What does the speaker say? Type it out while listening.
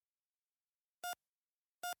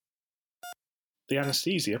the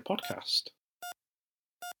Anaesthesia podcast.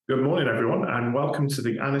 Good morning, everyone, and welcome to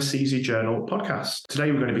the Anaesthesia Journal podcast.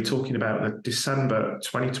 Today, we're going to be talking about the December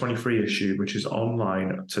 2023 issue, which is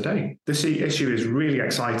online today. This issue is really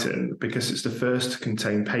exciting because it's the first to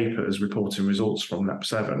contain papers reporting results from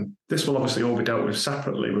NAP7. This will obviously all be dealt with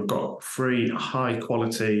separately. We've got 3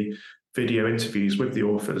 high-quality video interviews with the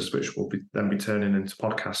authors, which will then be turning into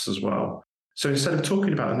podcasts as well. So instead of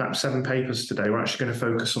talking about the NAP7 papers today, we're actually going to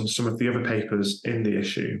focus on some of the other papers in the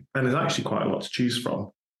issue. And there's actually quite a lot to choose from.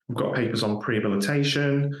 We've got papers on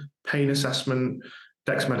prehabilitation, pain assessment,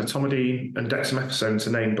 dexmedetomidine, and dexamethasone, to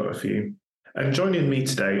name but a few. And joining me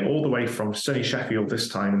today, all the way from sunny Sheffield this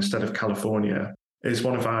time instead of California, is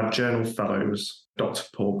one of our journal fellows, Dr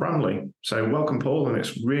Paul Bramley. So welcome, Paul, and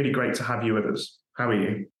it's really great to have you with us. How are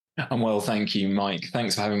you? I'm well, thank you, Mike.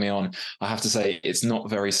 Thanks for having me on. I have to say, it's not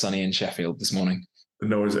very sunny in Sheffield this morning.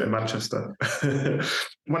 Nor is it in Manchester.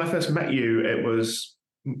 When I first met you, it was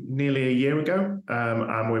nearly a year ago,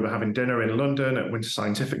 and we were having dinner in London at Winter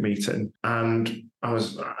Scientific Meeting, and I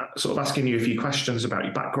was sort of asking you a few questions about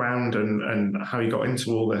your background and how you got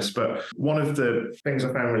into all this. But one of the things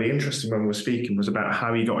I found really interesting when we were speaking was about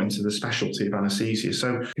how you got into the specialty of anaesthesia.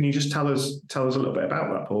 So can you just tell us a little bit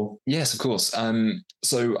about that, Paul? Yes, of course.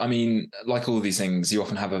 So, I mean, like all of these things, you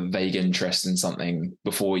often have a vague interest in something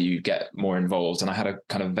before you get more involved. And I had a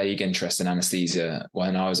kind of vague interest in anaesthesia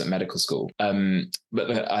when I was at medical school.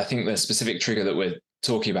 But I think the specific trigger that we're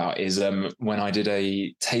talking about is when I did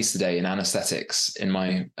a taster day in anaesthetics in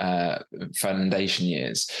my foundation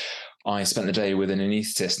years. I spent the day with an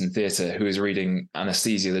anaesthetist in theatre who was reading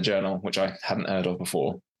Anaesthesia, the journal, which I hadn't heard of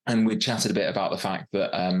before. And we chatted a bit about the fact that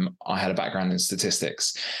I had a background in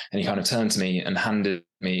statistics. And he kind of turned to me and handed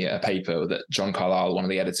me a paper that John Carlisle, one of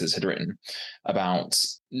the editors, had written about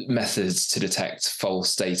methods to detect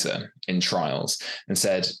false data in trials, and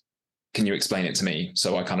said, "Can you explain it to me?"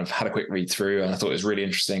 So I kind of had a quick read through and I thought it was really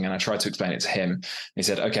interesting, and I tried to explain it to him. And he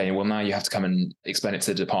said, "Okay, well, now you have to come and explain it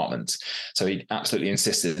to the department." So he absolutely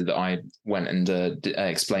insisted that I went and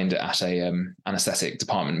explained it at a anaesthetic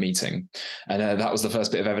department meeting. And that was the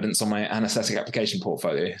first bit of evidence on my anaesthetic application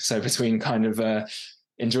portfolio. So between kind of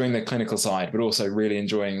enjoying the clinical side, but also really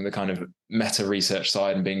enjoying the kind of meta research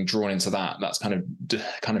side and being drawn into that, that's kind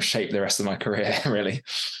of shaped the rest of my career, really.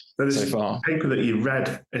 There's so far. A paper that you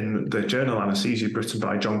read in the journal Anaesthesia written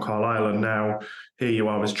by John Carlisle, and now here you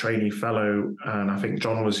are as trainee fellow, and I think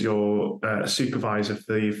John was your supervisor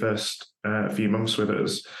for the first few months with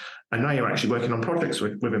us. And now you're actually working on projects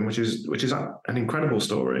with him, which is an incredible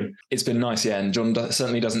story. It's been nice, yeah, and John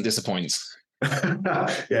certainly doesn't disappoint.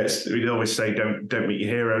 Yes, we always say don't meet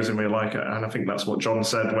your heroes in real life, and I think that's what John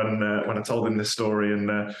said when I told him this story.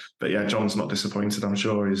 And but yeah, John's not disappointed. I'm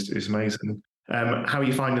sure he's amazing. How are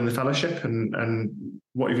you finding the fellowship, and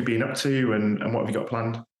what have you been up to, and what have you got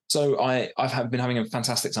planned? So I've been having a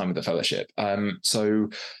fantastic time with the fellowship. So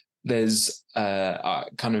there's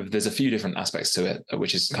there's a few different aspects to it,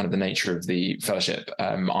 which is kind of the nature of the fellowship.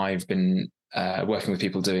 I've been working with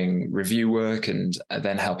people doing review work and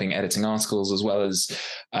then helping editing articles, as well as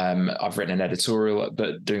I've written an editorial,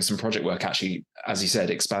 but doing some project work, actually, as you said,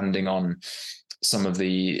 expanding on some of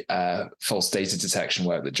the false data detection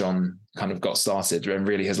work that John kind of got started and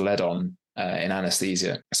really has led on in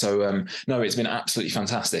anaesthesia. So no, it's been absolutely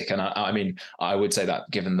fantastic. And I mean, I would say that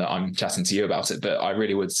given that I'm chatting to you about it, but I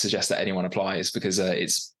really would suggest that anyone applies, because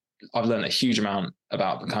I've learned a huge amount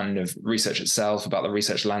about the kind of research itself, about the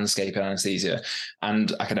research landscape in anaesthesia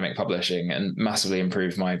and academic publishing, and massively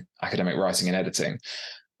improved my academic writing and editing.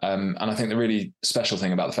 And I think the really special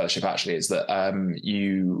thing about the fellowship actually is that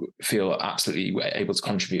you feel absolutely able to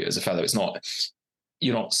contribute as a fellow.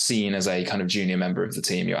 You're not seen as a kind of junior member of the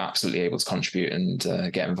team. You're absolutely able to contribute and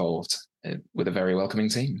get involved with a very welcoming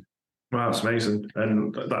team. Wow, that's amazing.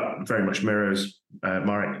 And that very much mirrors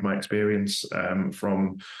my experience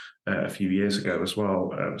from a few years ago as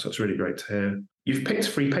well. So it's really great to hear. You've picked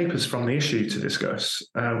 3 papers from the issue to discuss.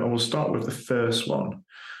 And we'll start with the first one,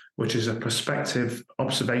 which is a prospective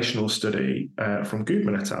observational study from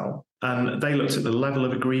Goodman et al. And they looked at the level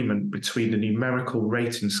of agreement between the numerical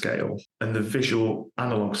rating scale and the visual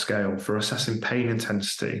analog scale for assessing pain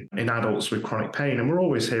intensity in adults with chronic pain. And we're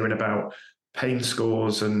always hearing about pain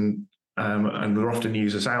scores and they're often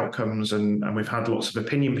used as outcomes. And we've had lots of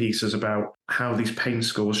opinion pieces about how these pain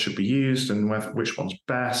scores should be used and which one's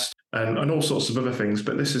best and all sorts of other things.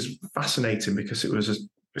 But this is fascinating because it was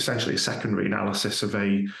essentially a secondary analysis of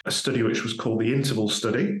a study which was called the interval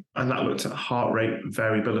study, and that looked at heart rate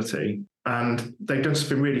variability. And they've done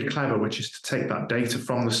something really clever, which is to take that data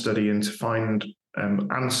from the study and to find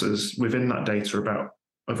answers within that data about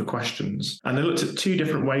other questions. And they looked at 2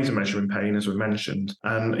 different ways of measuring pain, as we mentioned,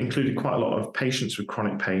 and included quite a lot of patients with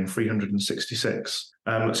chronic pain, 366.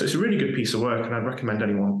 So it's a really good piece of work, and I'd recommend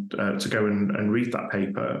anyone to go and read that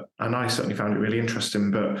paper. And I certainly found it really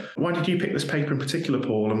interesting. But why did you pick this paper in particular,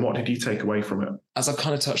 Paul, and what did you take away from it? As I've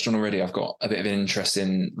kind of touched on already, I've got a bit of an interest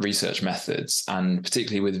in research methods, and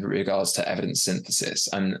particularly with regards to evidence synthesis.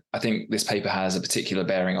 And I think this paper has a particular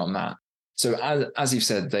bearing on that. So as you've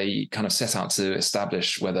said, they kind of set out to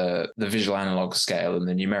establish whether the visual analog scale and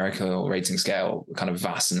the numerical rating scale, kind of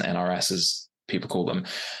VAS and NRS as people call them,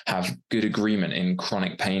 have good agreement in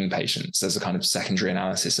chronic pain patients as a kind of secondary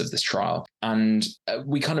analysis of this trial. And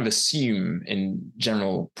we kind of assume in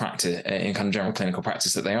general practice, in kind of general clinical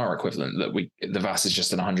practice, that they are equivalent, that the VAS is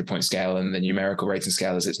just an 100-point scale and the numerical rating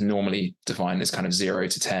scale, as it's normally defined as kind of 0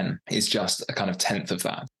 to 10, is just a kind of tenth of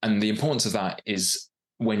that. And the importance of that is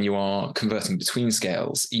when you are converting between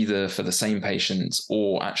scales, either for the same patients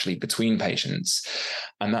or actually between patients.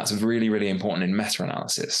 And that's really, really important in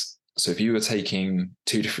meta-analysis. So if you were taking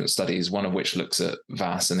 2 different studies, one of which looks at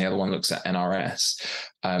VAS and the other one looks at NRS,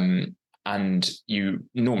 and you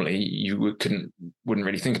wouldn't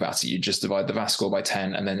really think about it. You just divide the VAS score by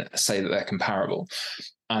 10 and then say that they're comparable.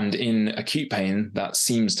 And in acute pain, that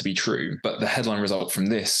seems to be true. But the headline result from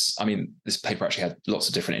this, I mean, this paper actually had lots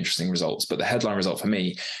of different interesting results, but the headline result for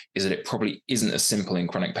me is that it probably isn't as simple in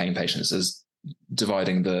chronic pain patients as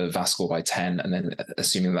dividing the VAS score by 10 and then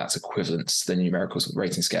assuming that's equivalent to the numerical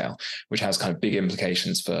rating scale, which has kind of big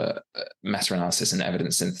implications for meta-analysis and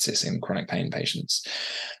evidence synthesis in chronic pain patients.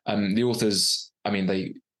 The authors, I mean,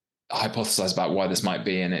 they hypothesize about why this might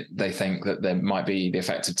be, and they think that there might be the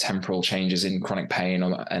effect of temporal changes in chronic pain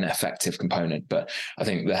on an effective component. But I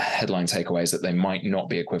think the headline takeaway is that they might not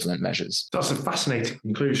be equivalent measures. That's a fascinating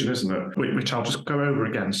conclusion, isn't it? Which I'll just go over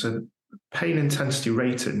again. So pain intensity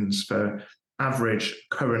ratings for average,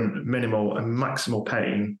 current, minimal, and maximal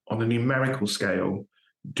pain on the numerical scale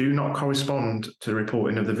do not correspond to the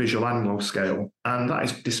reporting of the visual analog scale. And that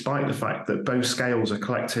is despite the fact that both scales are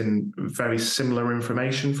collecting very similar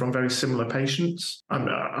information from very similar patients.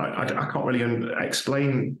 I can't really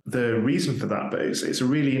explain the reason for that, but it's a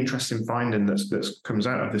really interesting finding that comes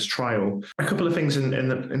out of this trial. A couple of things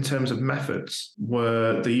in terms of methods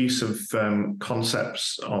were the use of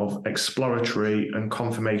concepts of exploratory and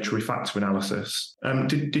confirmatory factor analysis.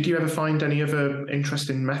 Did you ever find any other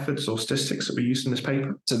interesting methods or statistics that were used in this paper?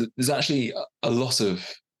 So there's actually a lot of,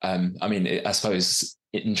 I suppose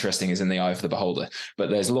interesting is in the eye of the beholder, but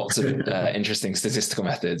there's lots of interesting statistical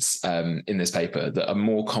methods in this paper that are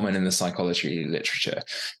more common in the psychology literature.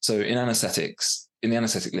 So in the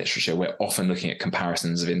anesthetic literature, we're often looking at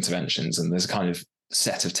comparisons of interventions, and there's a kind of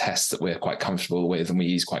set of tests that we're quite comfortable with and we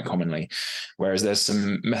use quite commonly. Whereas there's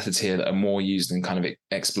some methods here that are more used in kind of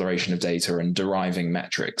exploration of data and deriving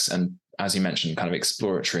metrics. And as you mentioned, kind of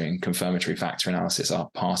exploratory and confirmatory factor analysis are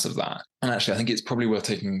part of that. And actually, I think it's probably worth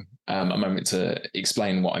taking a moment to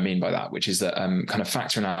explain what I mean by that, which is that kind of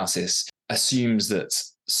factor analysis assumes that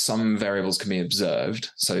some variables can be observed.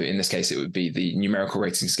 So in this case, it would be the numerical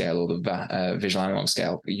rating scale or the visual analog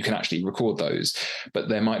scale. You can actually record those, but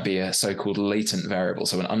there might be a so-called latent variable,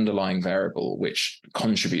 so an underlying variable which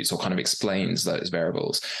contributes or kind of explains those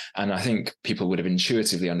variables. And I think people would have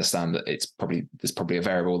intuitively understand that there's probably a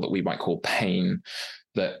variable that we might call pain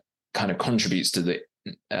that kind of contributes to the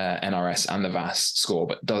NRS and the VAS score,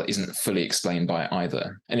 but isn't fully explained by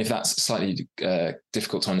either. And if that's slightly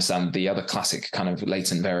difficult to understand, the other classic kind of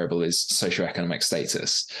latent variable is socioeconomic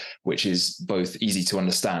status, which is both easy to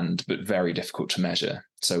understand but very difficult to measure.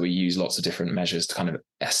 So we use lots of different measures to kind of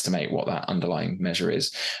estimate what that underlying measure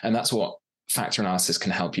is. And that's what factor analysis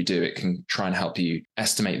can help you do. It can try and help you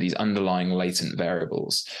estimate these underlying latent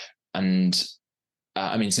variables. And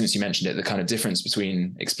since you mentioned it, the kind of difference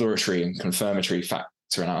between exploratory and confirmatory factor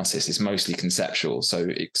analysis is mostly conceptual. So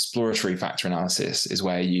exploratory factor analysis is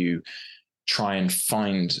where you try and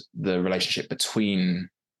find the relationship between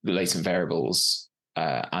the latent variables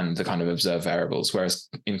and the kind of observed variables. Whereas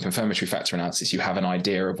in confirmatory factor analysis, you have an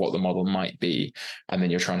idea of what the model might be, and then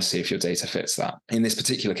you're trying to see if your data fits that. In this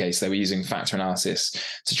particular case, they were using factor analysis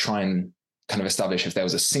to try and kind of establish if there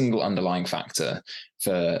was a single underlying factor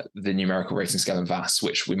for the numerical rating scale and VAS,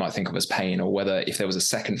 which we might think of as pain, or whether if there was a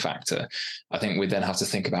second factor. I think we'd then have to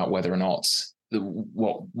think about whether or not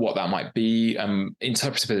what that might be.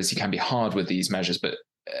 Interpretability can be hard with these measures, but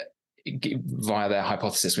via their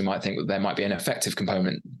hypothesis, we might think that there might be an affective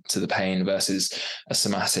component to the pain versus a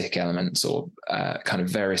somatic element, or kind of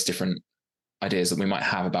various different ideas that we might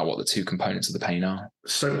have about what the two components of the pain are.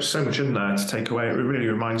 So much in there to take away. It really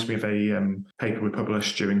reminds me of a paper we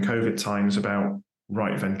published during COVID times about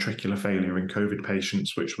right ventricular failure in COVID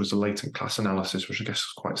patients, which was a latent class analysis, which I guess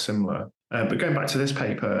is quite similar. But going back to this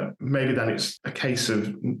paper, maybe then it's a case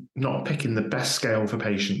of not picking the best scale for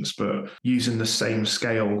patients, but using the same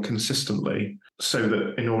scale consistently, so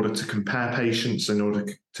that in order to compare patients, in order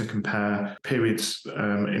to compare periods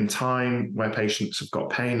in time where patients have got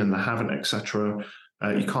pain and they haven't, etc.,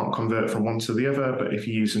 you can't convert from one to the other, but if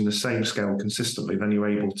you're using the same scale consistently, then you're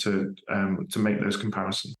able to make those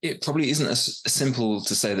comparisons. It probably isn't as simple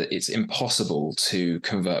to say that it's impossible to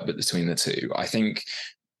convert between the two. I think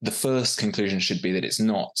the first conclusion should be that it's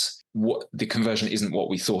not what the conversion isn't what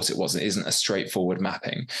we thought it was. It isn't a straightforward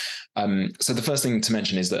mapping. So the first thing to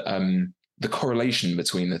mention is that the correlation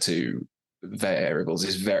between the two variables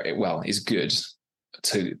is good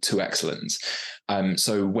to excellent.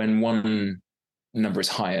 So when one number is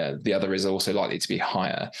higher, the other is also likely to be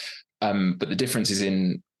higher. But the difference is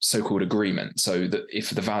in so-called agreement. So that if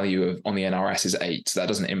the value on the NRS is 8, that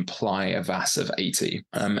doesn't imply a VAS of 80.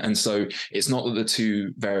 And so it's not that the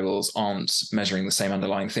two variables aren't measuring the same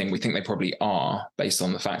underlying thing. We think they probably are based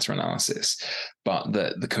on the factor analysis, but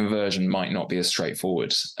the conversion might not be as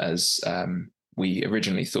straightforward as we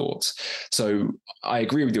originally thought. So I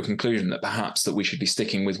agree with your conclusion that perhaps that we should be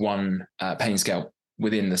sticking with one pain scale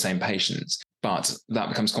within the same patients. But that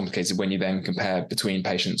becomes complicated when you then compare between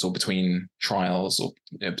patients or between trials or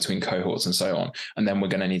between cohorts and so on. And then we're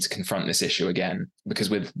going to need to confront this issue again, because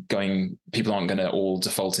people aren't going to all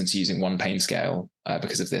default into using one pain scale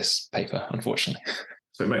because of this paper, unfortunately.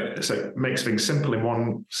 So it makes things simple in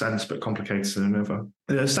one sense, but complicated in another.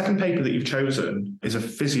 The second paper that you've chosen is a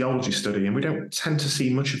physiology study, and we don't tend to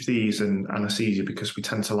see much of these in anesthesia because we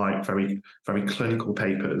tend to like very, very clinical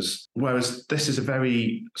papers, whereas this is a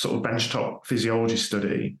very sort of benchtop physiology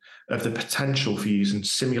study of the potential for using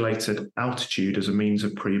simulated altitude as a means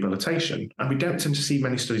of prehabilitation. And we don't tend to see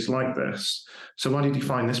many studies like this. So why did you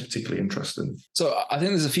find this particularly interesting? So I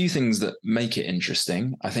think there's a few things that make it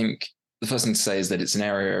interesting. I think the first thing to say is that it's an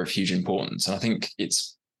area of huge importance. And I think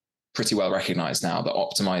it's pretty well recognized now that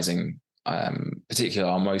optimizing,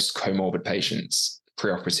 particularly our most comorbid patients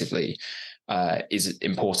preoperatively, is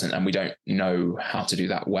important. And we don't know how to do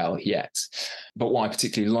that well yet. But what I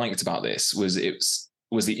particularly liked about this was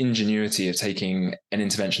the ingenuity of taking an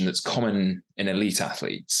intervention that's common in elite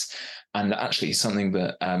athletes, and actually something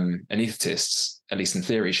that anaesthetists, at least in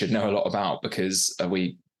theory, should know a lot about, because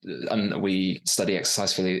we study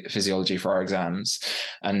exercise physiology for our exams,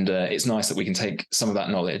 and it's nice that we can take some of that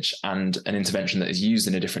knowledge and an intervention that is used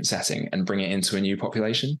in a different setting and bring it into a new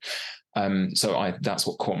population. So that's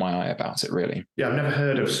what caught my eye about it, really. Yeah, I've never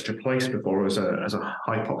heard of such a place before as a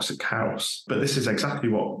hypoxic house, but this is exactly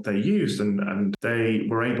what they used, and they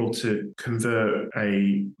were able to convert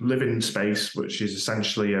a living space, which is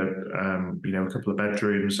essentially a couple of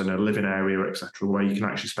bedrooms and a living area, etc., where you can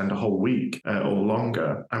actually spend a whole week or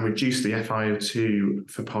longer, and reduce the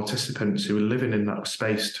FiO2 for participants who are living in that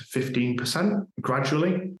space to 15%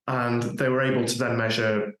 gradually, and they were able to then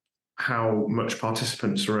measure how much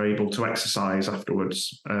participants were able to exercise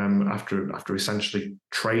afterwards, after essentially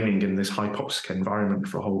training in this hypoxic environment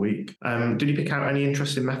for a whole week. Did you pick out any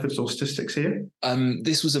interesting methods or statistics here?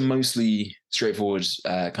 This was a mostly straightforward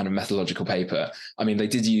kind of methodological paper. I mean, they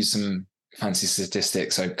did use some fancy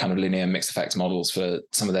statistics, so kind of linear mixed effects models for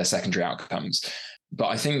some of their secondary outcomes. But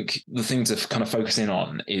I think the thing to kind of focus in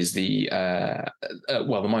on is the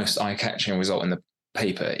most eye-catching result in the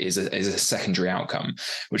paper is a secondary outcome,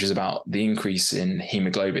 which is about the increase in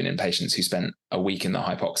hemoglobin in patients who spent a week in the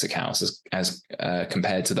hypoxic house as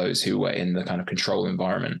compared to those who were in the kind of control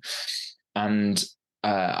environment. And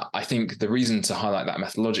I think the reason to highlight that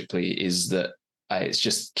methodologically is that it's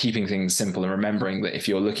just keeping things simple and remembering that if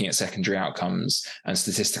you're looking at secondary outcomes and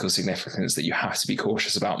statistical significance, that you have to be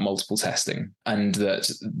cautious about multiple testing, and that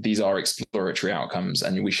these are exploratory outcomes,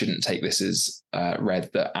 and we shouldn't take this as read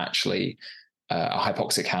that actually a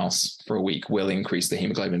hypoxic house for a week will increase the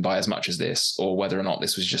hemoglobin by as much as this, or whether or not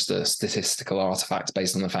this was just a statistical artifact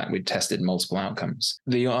based on the fact we'd tested multiple outcomes.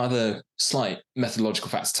 The other slight methodological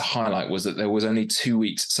factor to highlight was that there was only 2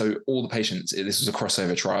 weeks. So all the patients, this was a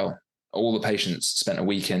crossover trial, all the patients spent a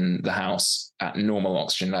week in the house at normal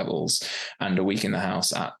oxygen levels and a week in the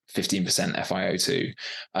house at 15% FiO2.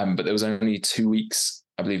 But there was only 2 weeks,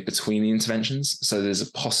 I believe, between the interventions. So there's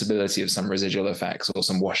a possibility of some residual effects or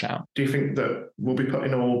some washout. Do you think that we'll be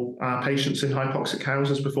putting all our patients in hypoxic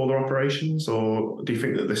houses before their operations? Or do you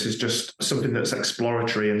think that this is just something that's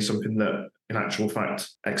exploratory and something that in actual fact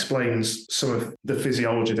explains some of the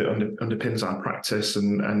physiology that underpins our practice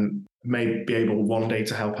and may be able one day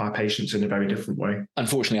to help our patients in a very different way?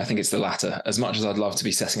 Unfortunately, I think it's the latter. As much as I'd love to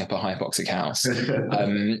be setting up a hypoxic house,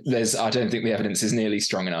 I don't think the evidence is nearly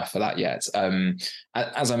strong enough for that yet.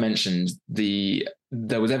 As I mentioned,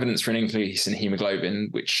 there was evidence for an increase in hemoglobin,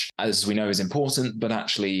 which, as we know, is important, but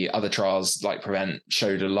actually other trials like PREVENT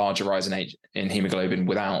showed a larger rise in hemoglobin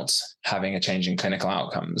without having a change in clinical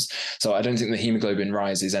outcomes. So I don't think the hemoglobin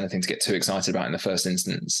rise is anything to get too excited about in the first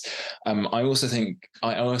instance. I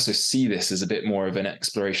also see this as a bit more of an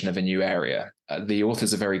exploration of a new area. The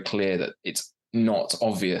authors are very clear that it's not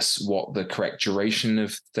obvious what the correct duration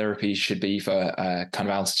of therapy should be for kind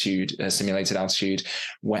of altitude, simulated altitude,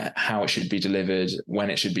 how it should be delivered, when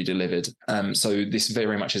it should be delivered. So this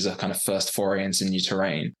very much is a kind of first foray into new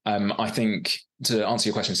terrain. I think, to answer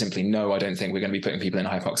your question simply, no, I don't think we're going to be putting people in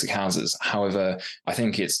hypoxic houses. However, I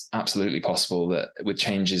think it's absolutely possible that with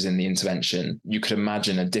changes in the intervention, you could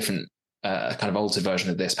imagine a different kind of altered version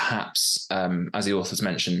of this, perhaps, as the authors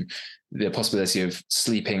mentioned, the possibility of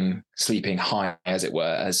sleeping high, as it were,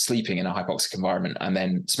 as sleeping in a hypoxic environment and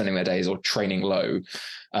then spending their days or training low,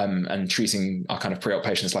 and treating our kind of pre-op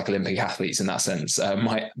patients like Olympic athletes in that sense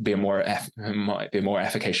might be a more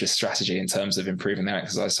efficacious strategy in terms of improving their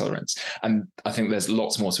exercise tolerance. And I think there's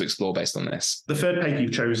lots more to explore based on this. The third paper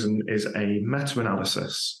you've chosen is a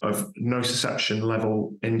meta-analysis of nociception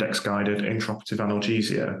level index-guided intraoperative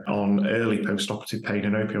analgesia on early post-operative pain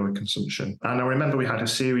and opioid consumption. And I remember we had a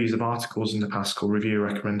series of articles in the past called Review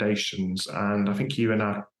Recommendations, and I think you and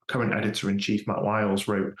our current editor-in-chief, Matt Wiles,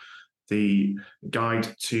 wrote the guide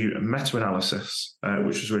to meta-analysis,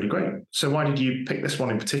 which was really great. So why did you pick this one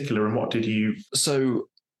in particular, and what did you... So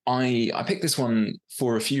I picked this one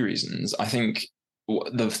for a few reasons. I think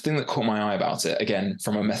the thing that caught my eye about it, again,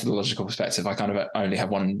 from a methodological perspective, I kind of only have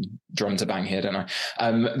one drum to bang here, don't I?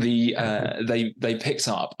 They picked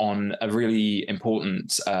up on a really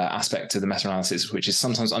important aspect of the meta-analysis, which is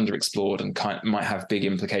sometimes underexplored and might have big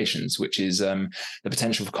implications, which is the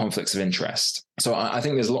potential for conflicts of interest. So I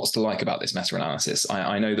think there's lots to like about this meta-analysis.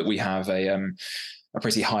 I know that we have a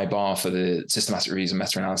pretty high bar for the systematic reviews and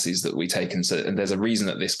meta-analyses that we take. And there's a reason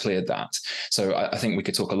that this cleared that. So I think we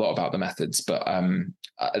could talk a lot about the methods, but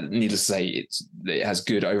needless to say, it has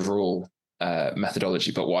good overall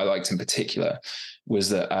methodology. But what I liked in particular was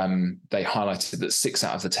that they highlighted that 6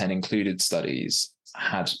 out of the 10 included studies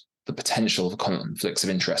had the potential for conflicts of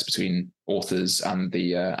interest between authors and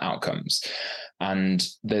the outcomes. And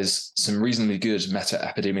there's some reasonably good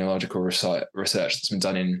meta-epidemiological research that's been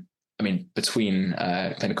done between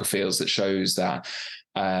clinical fields that shows that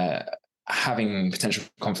having potential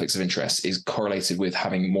conflicts of interest is correlated with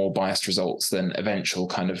having more biased results than eventual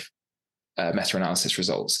kind of meta-analysis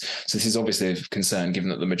results. So this is obviously of concern, given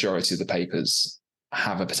that the majority of the papers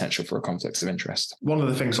have a potential for a conflict of interest. One of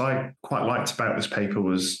the things I quite liked about this paper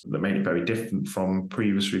was that made it very different from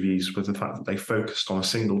previous reviews was the fact that they focused on a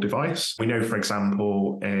single device. We know, for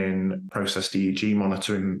example, in processed EEG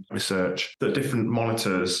monitoring research, that different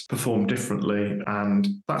monitors perform differently, and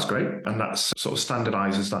that's great. And that sort of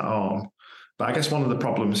standardizes that arm. But I guess one of the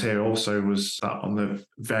problems here also was that on the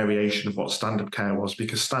variation of what standard care was,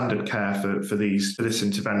 because standard care for this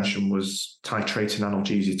intervention was titrating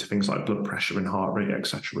analgesia to things like blood pressure and heart rate,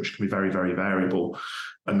 etc., which can be very, very variable.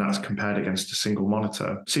 And that's compared against a single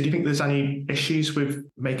monitor. So do you think there's any issues with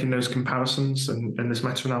making those comparisons in this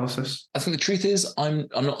meta-analysis? I think the truth is I'm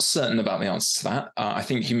not certain about the answer to that. I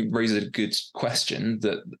think you raise a good question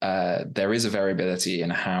that there is a variability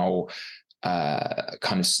in how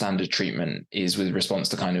kind of standard treatment is with regards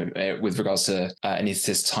to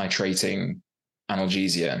anaesthetist titrating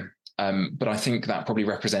analgesia. But I think that probably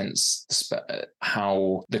represents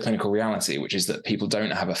how the clinical reality, which is that people don't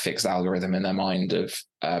have a fixed algorithm in their mind of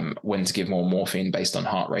when to give more morphine based on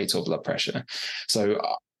heart rate or blood pressure. So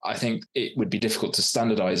I think it would be difficult to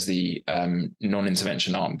standardize the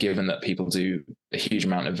non-intervention arm, given that people do a huge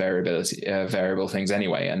amount of variable things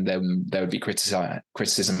anyway, and then there would be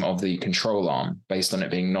criticism of the control arm based on it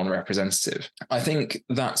being non-representative. I think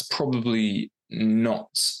that's probably not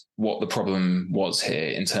what the problem was here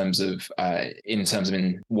in terms of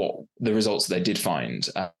what the results that they did find.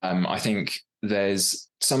 I think there's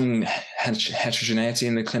some heterogeneity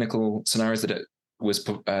in the clinical scenarios that it was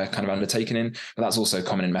kind of undertaken in, but that's also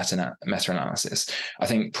common in meta-analysis. I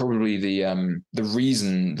think probably the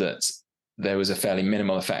reason that there was a fairly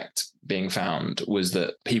minimal effect being found was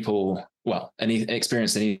that people,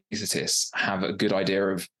 experienced anaesthetists have a good idea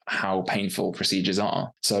of how painful procedures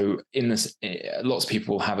are. So in this, lots of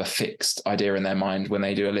people have a fixed idea in their mind when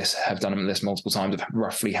they do a list, have done a list multiple times of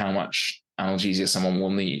roughly how much analgesia someone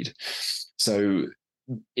will need. So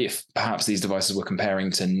if perhaps these devices were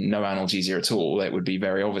comparing to no analgesia at all, it would be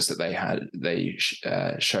very obvious that they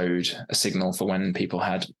showed a signal for when people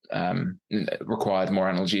had required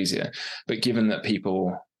more analgesia. But given that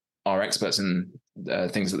people are experts in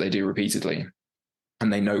things that they do repeatedly,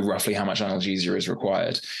 and they know roughly how much analgesia is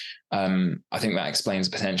required, I think that explains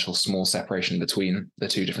potential small separation between the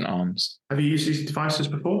two different arms. Have you used these devices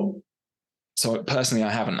before? So personally,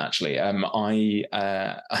 I haven't actually.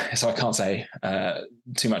 So I can't say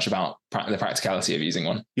too much about the practicality of using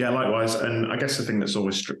one. Yeah, likewise. And I guess the thing that's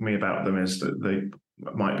always struck me about them is that they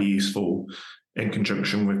might be useful in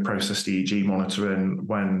conjunction with processed EEG monitoring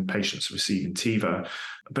when patients are receiving TIVA.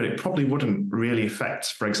 But it probably wouldn't really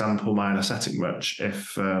affect, for example, my anaesthetic much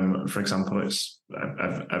if, for example, it's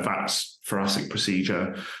a VATS thoracic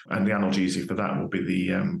procedure, and the analgesia for that will be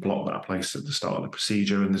the block that I place at the start of the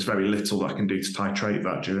procedure, and there's very little that I can do to titrate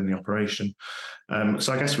that during the operation.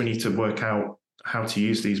 So I guess we need to work out how to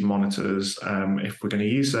use these monitors if we're going to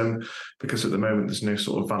use them, because at the moment there's no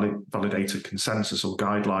sort of validated consensus or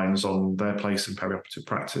guidelines on their place in perioperative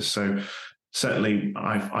practice. So certainly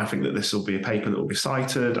I think that this will be a paper that will be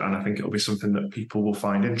cited, and I think it will be something that people will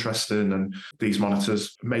find interesting, and these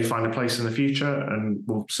monitors may find a place in the future, and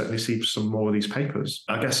we'll certainly see some more of these papers.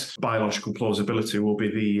 I guess biological plausibility will be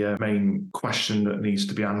the main question that needs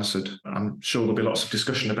to be answered. I'm sure there'll be lots of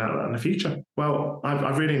discussion about that in the future. Well,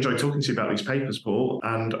 I've really enjoyed talking to you about these papers, Paul,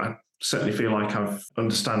 and I certainly feel like I've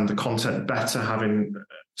understand the content better, having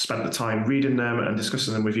spent the time reading them and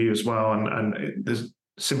discussing them with you as well. And there's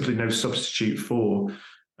simply no substitute for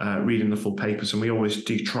reading the full papers. And we always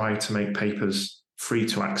do try to make papers free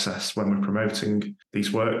to access when we're promoting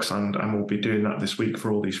these works. And we'll be doing that this week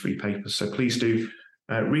for all these free papers. So please do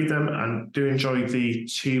read them, and do enjoy the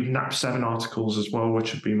 2 NAP7 articles as well,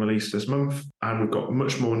 which have been released this month. And we've got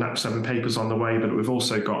much more NAP7 papers on the way, but we've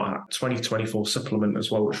also got a 2024 supplement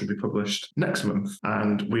as well, which will be published next month.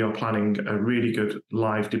 And we are planning a really good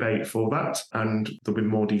live debate for that, and there'll be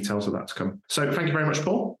more details of that to come. So thank you very much,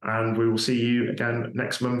 Paul, and we will see you again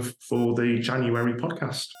next month for the January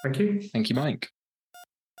podcast. Thank you. Thank you, Mike.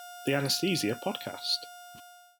 The Anesthesia Podcast.